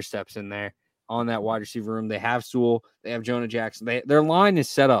whoever steps in there on that wide receiver room. They have Sewell. They have Jonah Jackson. Their line is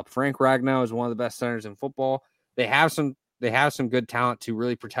set up. Frank Ragnow is one of the best centers in football. They have some they have some good talent to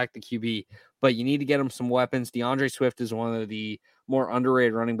really protect the QB, but you need to get them some weapons. DeAndre Swift is one of the more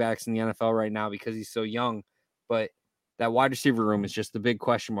underrated running backs in the NFL right now because he's so young, but that wide receiver room is just the big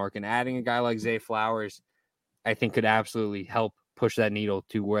question mark. And adding a guy like Zay Flowers, I think could absolutely help push that needle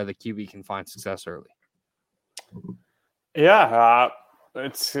to where the QB can find success early. Yeah,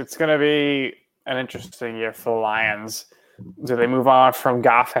 it's going to be an interesting year for the Lions. Do they move on from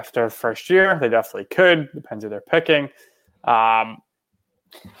Goff after the first year? They definitely could. Depends who they're picking. I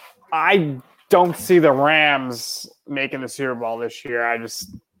don't see the Rams making the Super Bowl this year.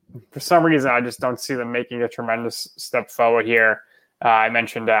 For some reason, I just don't see them making a tremendous step forward here. I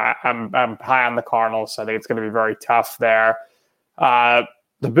mentioned I'm high on the Cardinals, so I think it's going to be very tough there.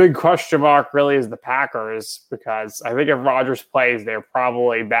 The big question mark really is the Packers, because I think if Rodgers plays, they're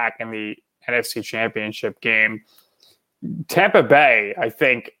probably back in the NFC Championship game. Tampa Bay, I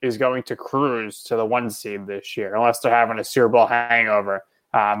think, is going to cruise to the 1 seed this year, unless they're having a Super Bowl hangover.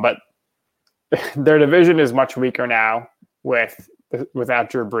 But their division is much weaker now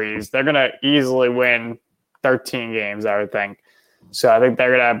without Drew Brees. They're going to easily win 13 games, I would think. So I think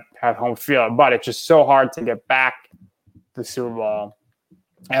they're going to have home field. But it's just so hard to get back the Super Bowl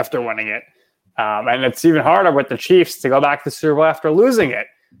after winning it. And it's even harder with the Chiefs to go back to the Super Bowl after losing it.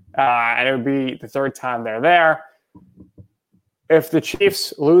 And it would be the third time they're there. If the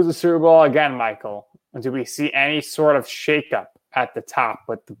Chiefs lose the Super Bowl again, Michael, do we see any sort of shakeup at the top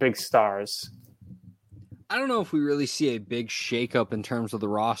with the big stars? I don't know if we really see a big shakeup in terms of the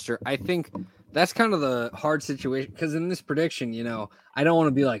roster. I think that's kind of the hard situation, because in this prediction, I don't want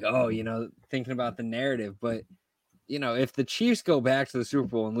to be like, thinking about the narrative, but if the Chiefs go back to the Super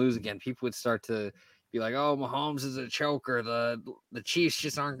Bowl and lose again, people would start to be like, oh, Mahomes is a choker. The Chiefs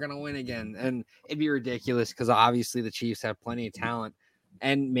just aren't going to win again. And it'd be ridiculous, because obviously the Chiefs have plenty of talent.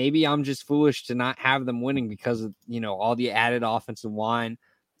 And maybe I'm just foolish to not have them winning because of, all the added offensive line,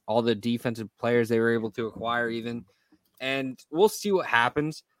 all the defensive players they were able to acquire even. And we'll see what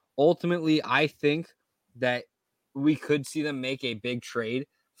happens. Ultimately, I think that we could see them make a big trade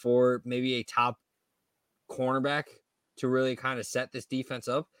for maybe a top cornerback to really kind of set this defense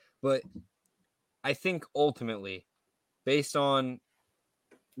up. But I think ultimately, based on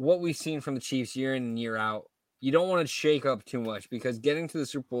what we've seen from the Chiefs year in and year out, you don't want to shake up too much, because getting to the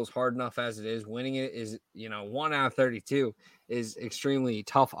Super Bowl is hard enough as it is. Winning it is, 1 out of 32 is extremely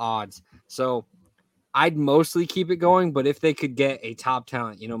tough odds. So I'd mostly keep it going, but if they could get a top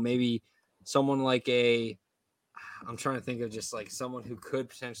talent, maybe someone like I'm trying to think of just like someone who could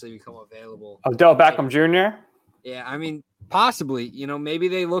potentially become available. Odell Beckham Jr.? Yeah, I mean, possibly, maybe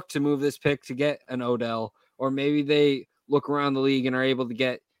they look to move this pick to get an Odell, or maybe they look around the league and are able to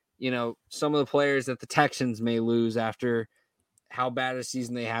get, some of the players that the Texans may lose after how bad a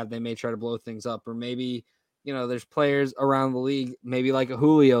season they have. They may try to blow things up, or maybe, there's players around the league, maybe like a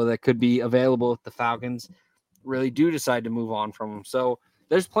Julio, that could be available if the Falcons really do decide to move on from him. So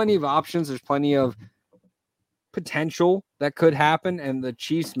there's plenty of options. There's plenty of potential that could happen, and the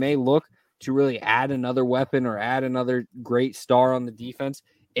Chiefs may look to really add another weapon or add another great star on the defense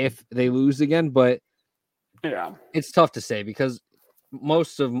if they lose again. But yeah, it's tough to say, because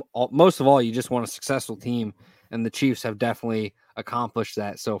most of all, you just want a successful team, and the Chiefs have definitely accomplished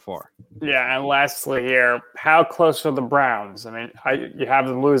that so far. Yeah, and lastly here, how close are the Browns? I mean, you have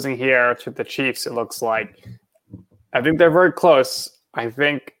them losing here to the Chiefs, it looks like. I think they're very close. I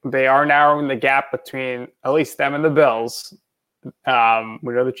think they are narrowing the gap between at least them and the Bills. We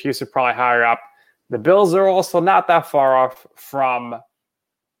know the Chiefs are probably higher up. The Bills are also not that far off from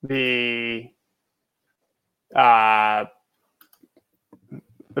the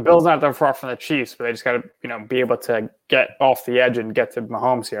Bills not that far from the Chiefs, but they just got to, be able to get off the edge and get to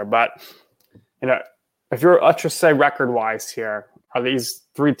Mahomes here. But, if you're, let's just say record-wise here, are these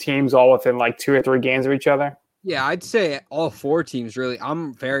three teams all within like 2 or 3 games of each other? Yeah, I'd say all 4 teams, really.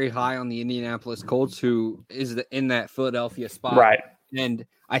 I'm very high on the Indianapolis Colts, who is in that Philadelphia spot. Right. And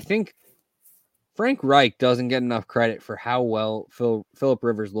I think Frank Reich doesn't get enough credit for how well Phillip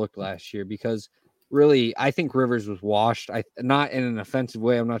Rivers looked last year, because really, I think Rivers was washed. Not in an offensive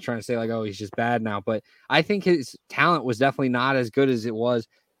way. I'm not trying to say like, oh, he's just bad now, but I think his talent was definitely not as good as it was,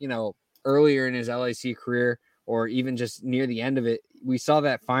 earlier in his LAC career, or even just near the end of it. We saw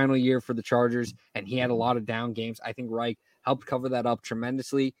that final year for the Chargers, and he had a lot of down games. I think Reich helped cover that up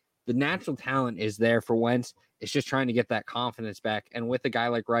tremendously. The natural talent is there for Wentz. It's just trying to get that confidence back. And with a guy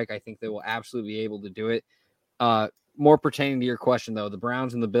like Reich, I think they will absolutely be able to do it. More pertaining to your question, though, the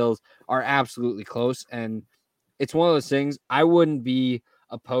Browns and the Bills are absolutely close. And it's one of those things, I wouldn't be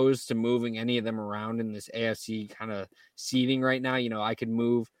opposed to moving any of them around in this AFC kind of seeding right now. I could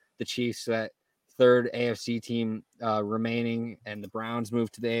move the Chiefs at third AFC team remaining, and the Browns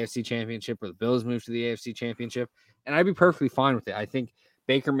move to the AFC Championship or the Bills move to the AFC Championship, and I'd be perfectly fine with it. I think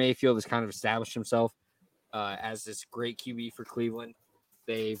Baker Mayfield has kind of established himself as this great QB for Cleveland.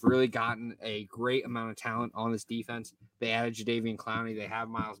 They've really gotten a great amount of talent on this defense. They added Jadeveon Clowney. They have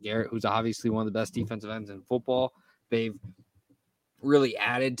Myles Garrett, who's obviously one of the best defensive ends in football. They've really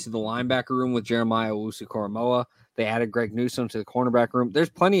added to the linebacker room with Jeremiah Owusu-Koramoah. They added Greg Newsome to the cornerback room. There's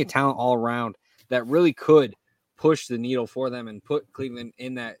plenty of talent all around that really could push the needle for them and put Cleveland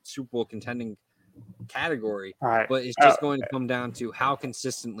in that Super Bowl contending category. Right. But it's just going to come down to how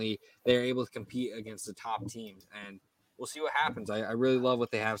consistently they're able to compete against the top teams. And we'll see what happens. I really love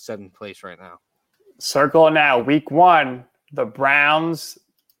what they have set in place right now. Circle it now. Week 1, the Browns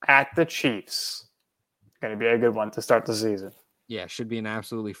at the Chiefs. Going to be a good one to start the season. Yeah, should be an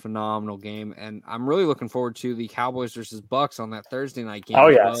absolutely phenomenal game. And I'm really looking forward to the Cowboys versus Bucks on that Thursday night game. Oh,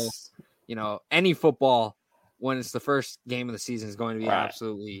 as yes. Well. You know, any football when it's the first game of the season is going to be Right.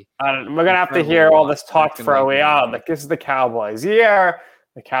 absolutely. We're going to have to hear all this talk for a while. Like, this is the Cowboys' year.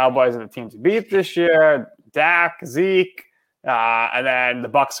 The Cowboys are the team to beat this year. Dak, Zeke, and then the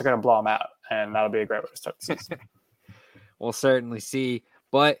Bucks are going to blow them out. And that'll be a great way to start the season. We'll certainly see.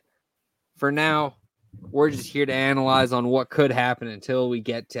 But for now, we're just here to analyze on what could happen until we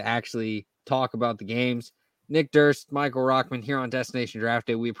get to actually talk about the games. Nick Durst, Michael Rockman here on Destination Draft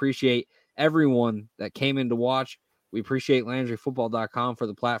Day. We appreciate everyone that came in to watch. We appreciate LandryFootball.com for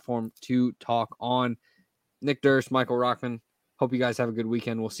the platform to talk on. Nick Durst, Michael Rockman. Hope you guys have a good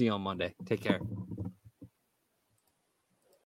weekend. We'll see you on Monday. Take care.